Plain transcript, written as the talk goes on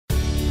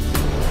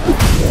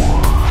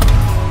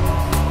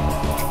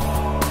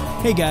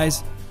Hey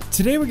guys,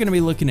 today we're going to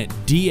be looking at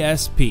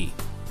DSP.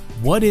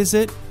 What is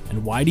it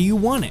and why do you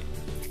want it?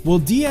 Well,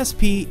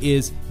 DSP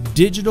is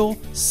Digital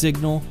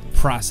Signal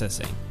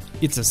Processing.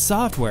 It's a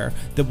software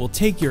that will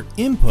take your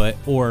input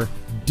or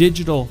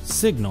digital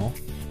signal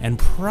and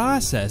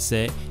process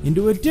it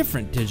into a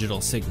different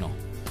digital signal.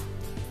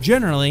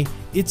 Generally,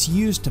 it's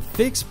used to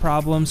fix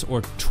problems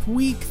or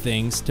tweak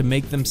things to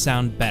make them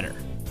sound better.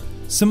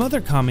 Some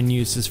other common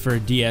uses for a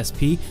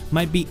DSP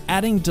might be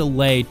adding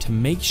delay to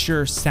make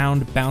sure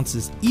sound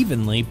bounces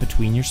evenly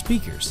between your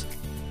speakers,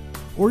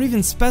 or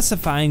even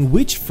specifying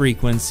which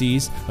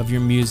frequencies of your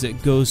music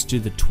goes to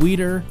the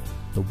tweeter,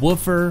 the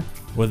woofer,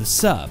 or the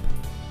sub.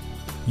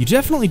 You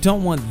definitely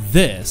don't want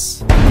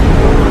this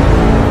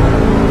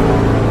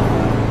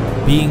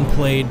being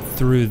played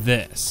through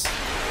this.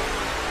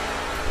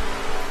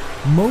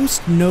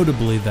 Most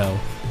notably though,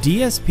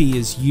 DSP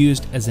is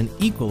used as an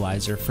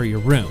equalizer for your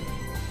room.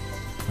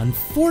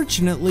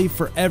 Unfortunately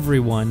for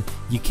everyone,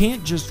 you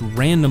can't just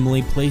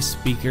randomly place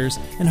speakers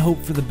and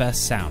hope for the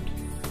best sound.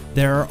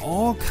 There are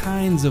all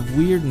kinds of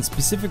weird and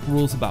specific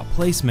rules about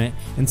placement,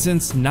 and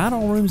since not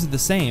all rooms are the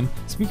same,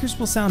 speakers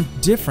will sound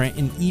different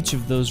in each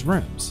of those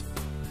rooms.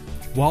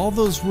 While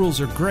those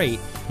rules are great,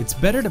 it's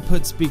better to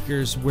put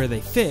speakers where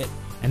they fit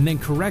and then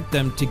correct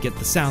them to get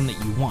the sound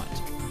that you want.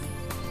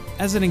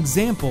 As an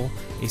example,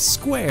 a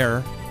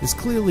square is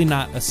clearly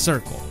not a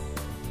circle.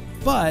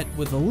 But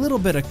with a little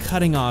bit of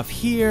cutting off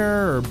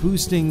here or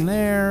boosting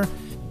there,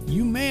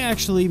 you may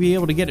actually be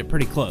able to get it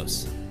pretty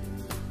close.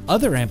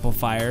 Other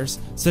amplifiers,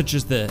 such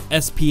as the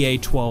SPA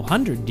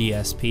 1200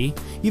 DSP,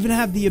 even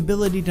have the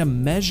ability to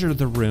measure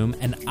the room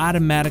and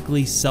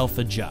automatically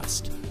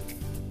self-adjust.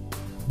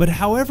 But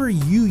however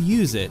you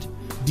use it,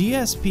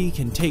 DSP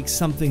can take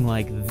something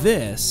like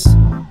this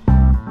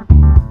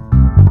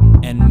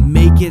and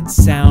make it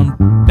sound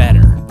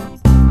better.